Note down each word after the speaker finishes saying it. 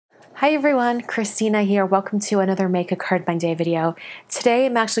Hi everyone, Christina here. Welcome to another Make a Card by Day video. Today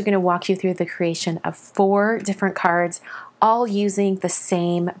I'm actually going to walk you through the creation of 4 different cards, all using the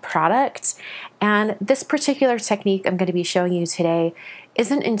same product. And this particular technique I'm going to be showing you today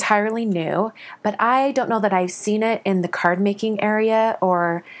isn't entirely new, but I don't know that I've seen it in the card making area,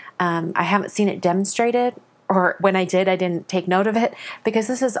 or I haven't seen it demonstrated, or when I did, I didn't take note of it because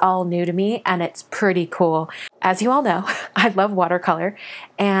this is all new to me and it's pretty cool. As you all know, I love watercolor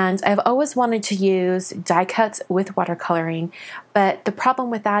and I've always wanted to use die cuts with watercoloring, but the problem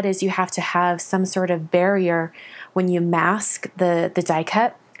with that is you have to have some sort of barrier when you mask the die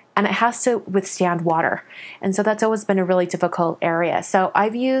cut, and it has to withstand water. And so that's always been a really difficult area. So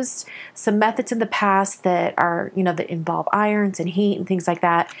I've used some methods in the past that are, that involve irons and heat and things like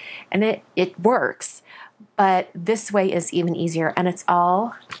that, and it works. But this way is even easier, and it's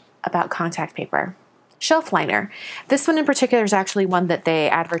all about contact paper. Shelf liner. This one in particular is actually one that they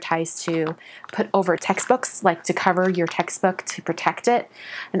advertise to put over textbooks, like to cover your textbook to protect it.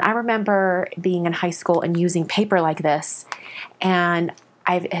 And I remember being in high school and using paper like this, and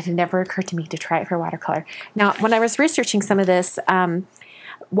it had never occurred to me to try it for watercolor. Now, when I was researching some of this,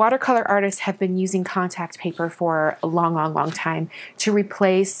 watercolor artists have been using contact paper for a long time to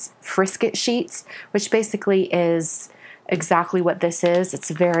replace frisket sheets, which basically is exactly what this is. It's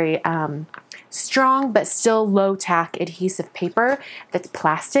very strong but still low-tack adhesive paper that's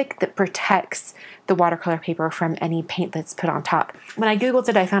plastic that protects the watercolor paper from any paint that's put on top. When I Googled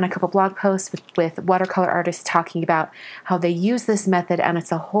it, I found a couple blog posts with watercolor artists talking about how they use this method, and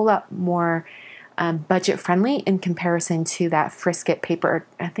it's a whole lot more budget friendly in comparison to that frisket paper.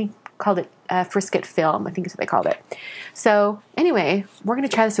 I think called it frisket film, I think is what they called it. So anyway, we're going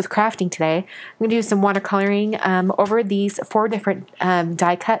to try this with crafting today. I'm going to do some watercoloring over these 4 different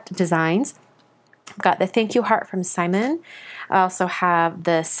die cut designs. I've got the thank you heart from Simon. I also have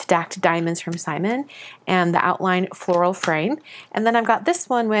the stacked diamonds from Simon and the outline floral frame. And then I've got this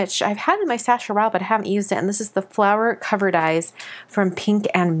one, which I've had in my stash for a while, but I haven't used it. And this is the flower cover dies from Pink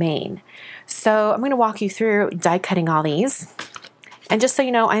and Maine. So I'm going to walk you through die cutting all these. And just so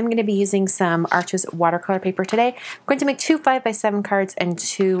you know, I'm going to be using some Arches watercolor paper today. I'm going to make 2 5x7 cards and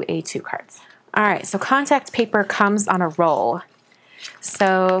 2 A2 cards. All right, so contact paper comes on a roll.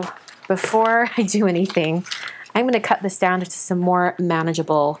 So before I do anything, I'm going to cut this down to some more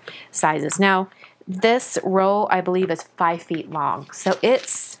manageable sizes. Now, this roll, I believe, is 5 feet long. So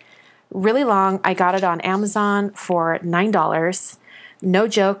it's really long. I got it on Amazon for $9. No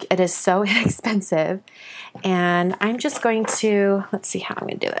joke, it is so inexpensive. And I'm just going to, let's see how I'm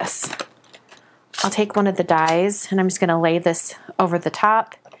going to do this. I'll take one of the dies and I'm just going to lay this over the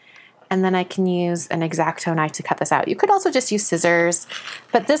top. And then I can use an X-Acto knife to cut this out. You could also just use scissors,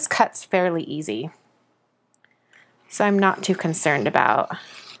 but this cuts fairly easy. So I'm not too concerned about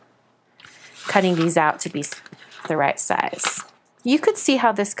cutting these out to be the right size. You could see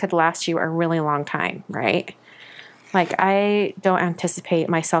how this could last you a really long time, right? Like, I don't anticipate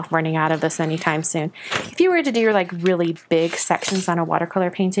myself running out of this anytime soon. If you were to do like really big sections on a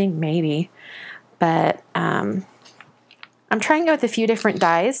watercolor painting, maybe. But I'm trying it with a few different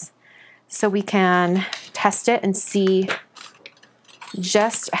dyes so we can test it and see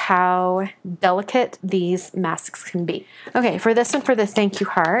just how delicate these masks can be. Okay, for this one, for the thank you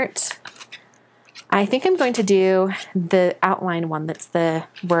heart, I think I'm going to do the outline one that's the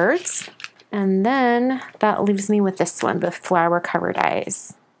words. And then that leaves me with this one, the flower covered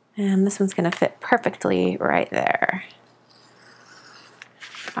eyes. And this one's going to fit perfectly right there.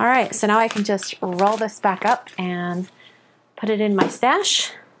 All right, so now I can just roll this back up and put it in my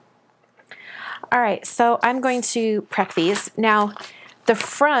stash. All right, so I'm going to prep these. Now, the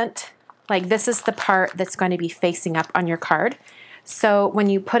front, like this is the part that's going to be facing up on your card. So when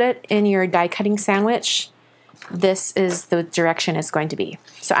you put it in your die cutting sandwich, this is the direction it's going to be.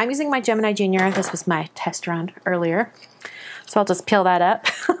 So I'm using my Gemini Junior. This was my test run earlier. So I'll just peel that up.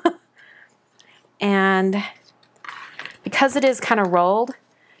 And because it is kind of rolled,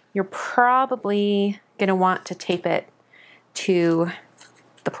 you're probably going to want to tape it to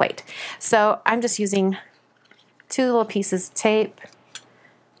the plate. So I'm just using 2 little pieces of tape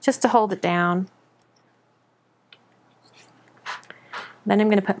just to hold it down. Then I'm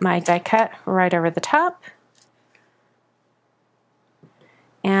going to put my die cut right over the top.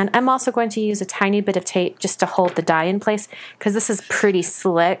 And I'm also going to use a tiny bit of tape just to hold the die in place because this is pretty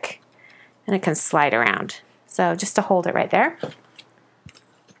slick and it can slide around. So just to hold it right there.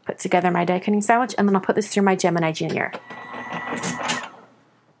 Put together my die cutting sandwich, and then I'll put this through my Gemini Junior.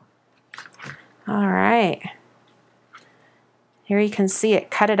 All right. Here you can see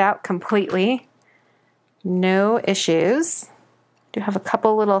it cut it out completely. No issues. Do have a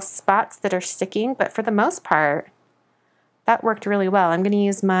couple little spots that are sticking, but for the most part, that worked really well. I'm going to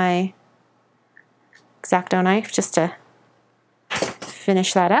use my X-Acto knife just to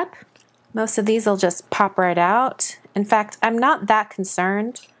finish that up. Most of these will just pop right out. In fact, I'm not that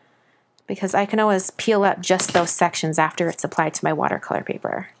concerned because I can always peel up just those sections after it's applied to my watercolor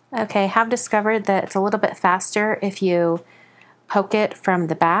paper. Okay, I have discovered that it's a little bit faster if you poke it from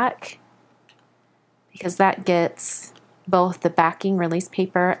the back because that gets both the backing release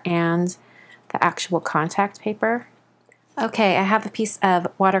paper and the actual contact paper. Okay, I have a piece of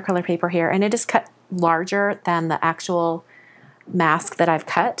watercolor paper here and it is cut larger than the actual mask that I've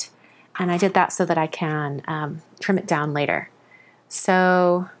cut. And I did that so that I can trim it down later.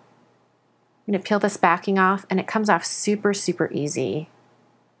 So I'm going to peel this backing off and it comes off super, super easy.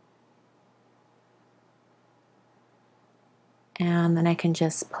 And then I can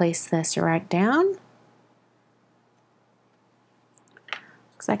just place this right down.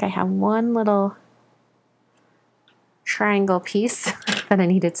 Looks like I have one little triangle piece that I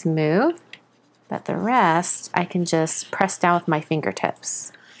needed to move, but the rest I can just press down with my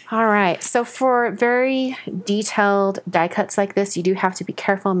fingertips. All right, so for very detailed die cuts like this, you do have to be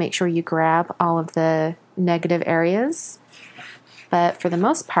careful and make sure you grab all of the negative areas. But for the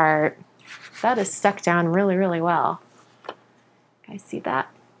most part, that is stuck down really, really well. Can I see that?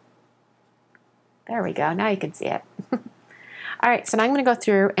 There we go, now you can see it. All right, so now I'm gonna go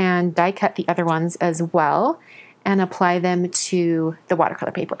through and die cut the other ones as well and apply them to the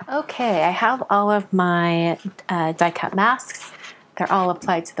watercolor paper. Okay, I have all of my die cut masks. They're all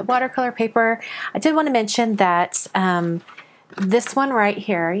applied to the watercolor paper. I did want to mention that this one right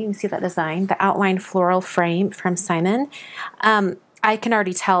here, you can see that design, the outline floral frame from Simon. I can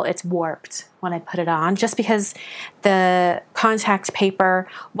already tell it's warped when I put it on just because the contact paper,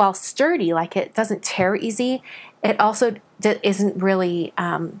 while sturdy, like it doesn't tear easy, it also isn't really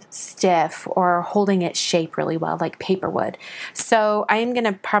stiff or holding its shape really well like paper would. So I'm going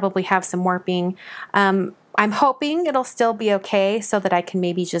to probably have some warping. I'm hoping it'll still be okay so that I can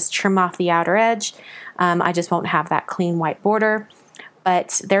maybe just trim off the outer edge. I just won't have that clean white border.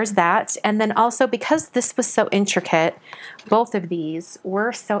 But there's that. And then also because this was so intricate, both of these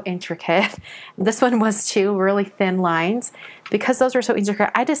were so intricate. This one was too, really thin lines. Because those were so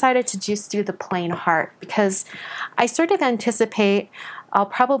intricate, I decided to just do the plain heart because I sort of anticipate I'll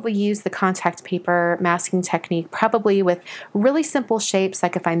probably use the contact paper masking technique probably with really simple shapes,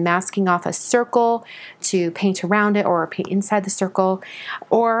 like if I'm masking off a circle to paint around it or paint inside the circle,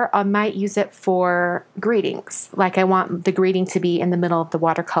 or I might use it for greetings, like I want the greeting to be in the middle of the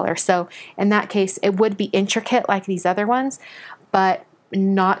watercolor. So in that case, it would be intricate like these other ones, but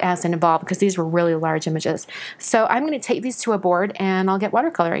not as involved because these were really large images. So I'm going to take these to a board and I'll get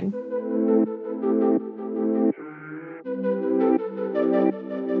watercoloring.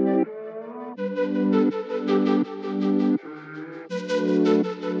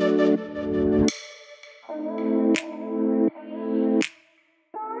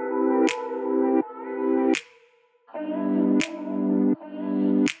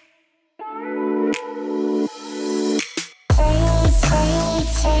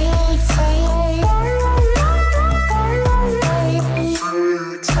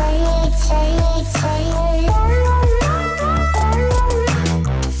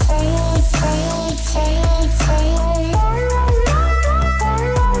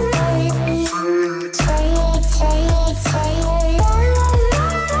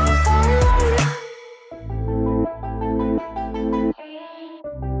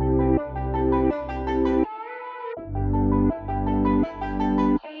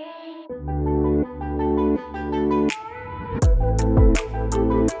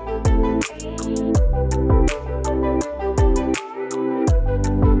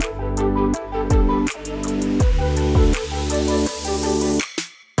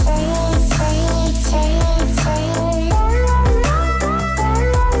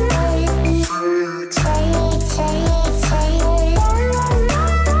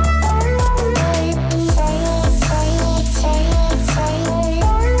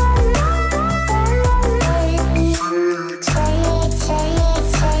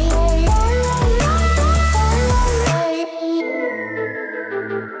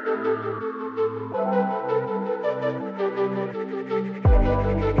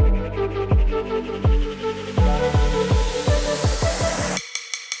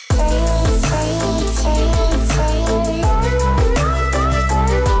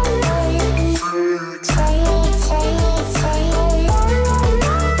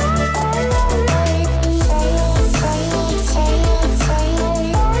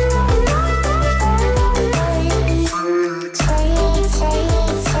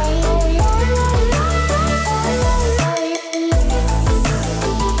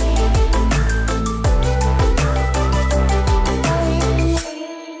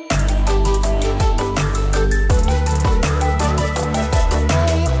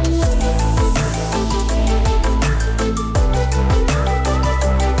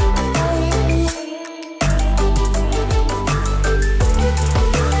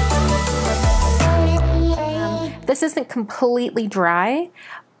 completely dry,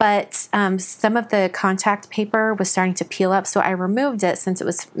 but some of the contact paper was starting to peel up, so I removed it since it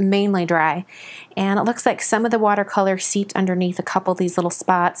was mainly dry. And it looks like some of the watercolor seeped underneath a couple of these little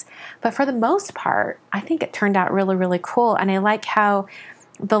spots, but for the most part, I think it turned out really, really cool. And I like how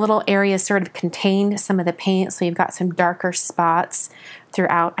the little areas sort of contained some of the paint, so you've got some darker spots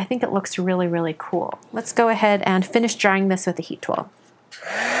throughout. I think it looks really, really cool. Let's go ahead and finish drying this with a heat tool.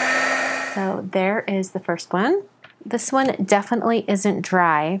 So there is the first one. This one definitely isn't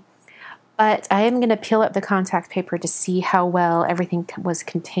dry, but I am going to peel up the contact paper to see how well everything was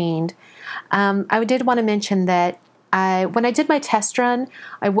contained. I did want to mention that when I did my test run,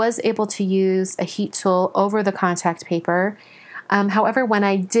 I was able to use a heat tool over the contact paper. However, when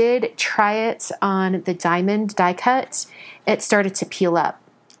I did try it on the diamond die cut, it started to peel up.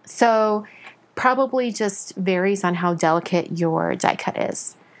 So probably just varies on how delicate your die cut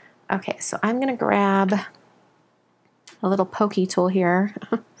is. Okay, so I'm going to grab a little pokey tool here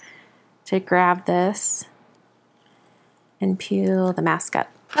to grab this and peel the mask up.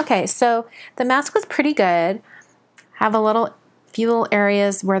 Okay, so the mask was pretty good. Have a few little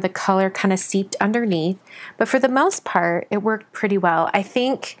areas where the color kind of seeped underneath, but for the most part, it worked pretty well. I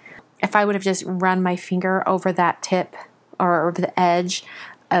think if I would have just run my finger over that tip or over the edge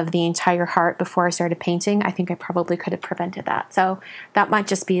of the entire heart before I started painting, I think I probably could have prevented that. So that might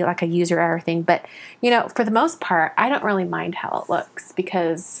just be like a user error thing, but you know, for the most part, I don't really mind how it looks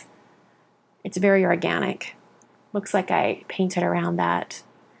because it's very organic. Looks like I painted around that,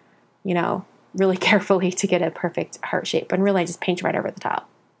 you know, really carefully to get a perfect heart shape, and really I just paint right over the top.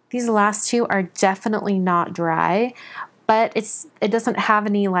 These last two are definitely not dry, but it doesn't have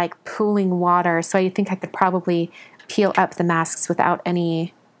any like pooling water, so I think I could probably peel up the masks without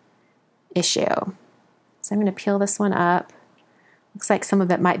any issue. So I'm going to peel this one up. Looks like some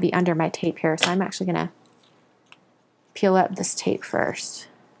of it might be under my tape here, so I'm actually going to peel up this tape first.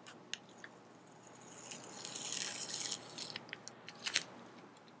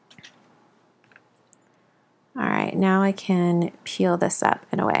 All right, now I can peel this up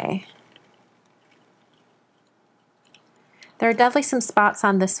in a way. There are definitely some spots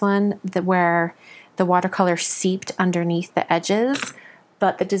on this one where the watercolor seeped underneath the edges,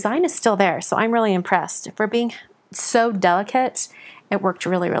 but the design is still there, so I'm really impressed. For being so delicate, it worked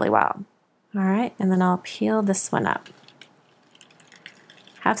really, really well. All right, and then I'll peel this one up.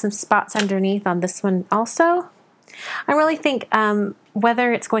 Have some spots underneath on this one also. I really think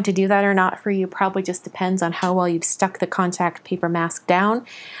whether it's going to do that or not for you probably just depends on how well you've stuck the contact paper mask down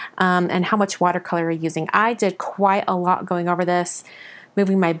and how much watercolor you're using. I did quite a lot going over this,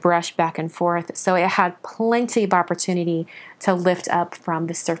 moving my brush back and forth, so it had plenty of opportunity to lift up from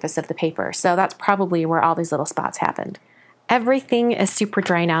the surface of the paper. So that's probably where all these little spots happened. Everything is super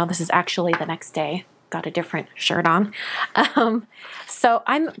dry now. This is actually the next day. Got a different shirt on. So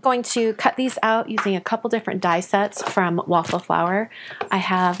I'm going to cut these out using a couple different die sets from Waffle Flower. I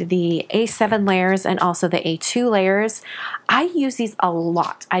have the A7 layers and also the A2 layers. I use these a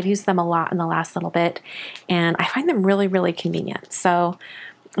lot. I've used them a lot in the last little bit, and I find them really, really convenient. So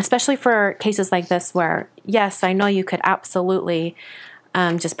especially for cases like this where, yes, I know you could absolutely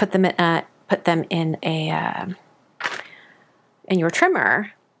just put them in your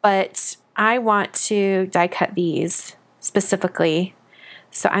trimmer, but I want to die cut these specifically,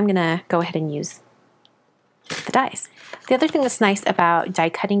 so I'm going to go ahead and use the dies. The other thing that's nice about die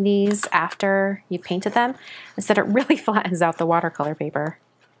cutting these after you've painted them is that it really flattens out the watercolor paper.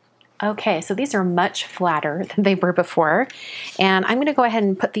 Okay, so these are much flatter than they were before, and I'm going to go ahead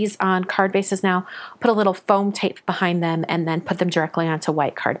and put these on card bases now, put a little foam tape behind them, and then put them directly onto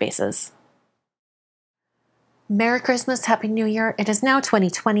white card bases. Merry Christmas, Happy New Year. It is now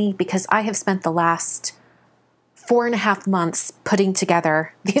 2020 because I have spent the last 4.5 months putting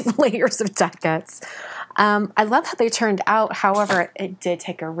together these layers of die cuts. I love how they turned out. However, it did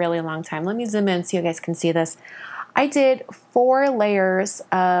take a really long time. Let me zoom in so you guys can see this. I did 4 layers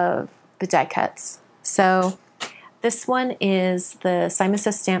of the die cuts. So this one is the Simon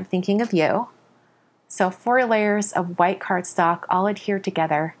Says stamp Thinking of You. So 4 layers of white cardstock all adhered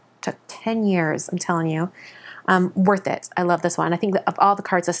together. Took 10 years, I'm telling you. Worth it. I love this one. I think that of all the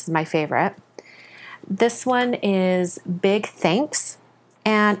cards, this is my favorite. This one is Big Thanks,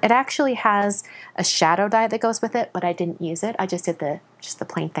 and it actually has a shadow die that goes with it, but I didn't use it. I just did the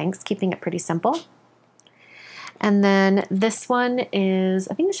plain thanks, keeping it pretty simple. And then this one is,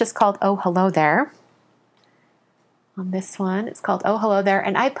 I think it's just called Oh Hello There. On this one, it's called Oh Hello There,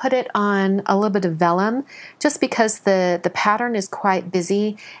 and I put it on a little bit of vellum just because the pattern is quite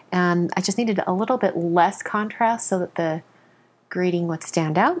busy, and I just needed a little bit less contrast so that the greeting would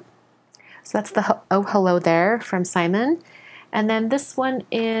stand out. So that's the Oh Hello There from Simon. And then this one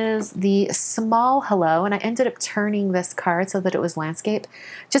is the Small Hello, and I ended up turning this card so that it was landscape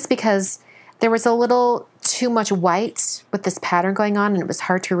just because there was a little too much white with this pattern going on and it was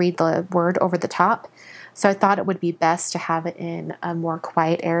hard to read the word over the top. So I thought it would be best to have it in a more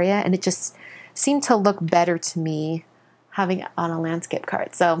quiet area, and it just seemed to look better to me having it on a landscape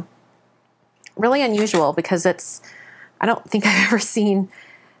card. So really unusual because I don't think I've ever seen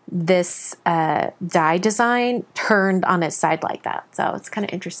this die design turned on its side like that. So it's kind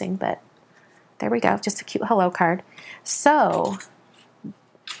of interesting, but there we go. Just a cute hello card. So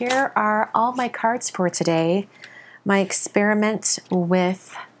here are all my cards for today. My experiment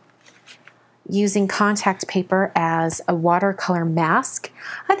with using contact paper as a watercolor mask.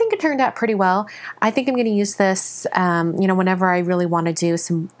 I think it turned out pretty well. I think I'm going to use this, whenever I really want to do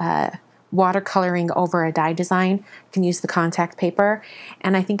some watercoloring over a die design. I can use the contact paper,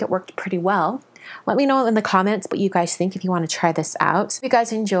 and I think it worked pretty well. Let me know in the comments what you guys think if you want to try this out. If you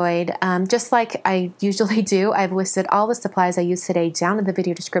guys enjoyed, just like I usually do, I've listed all the supplies I used today down in the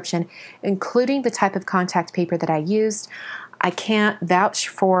video description, including the type of contact paper that I used. I can't vouch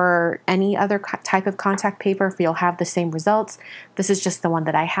for any other type of contact paper if you'll have the same results. This is just the one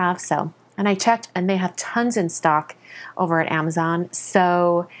that I have. So, and I checked and they have tons in stock over at Amazon.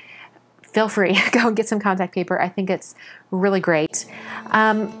 So feel free, go and get some contact paper. I think it's really great.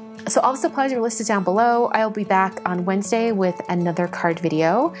 So all the supplies are listed down below. I'll be back on Wednesday with another card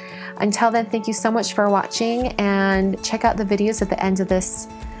video. Until then, thank you so much for watching, and check out the videos at the end of this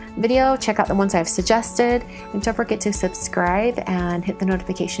video. Check out the ones I've suggested, and don't forget to subscribe and hit the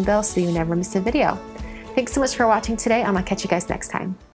notification bell so you never miss a video. Thanks so much for watching today. I'm gonna catch you guys next time.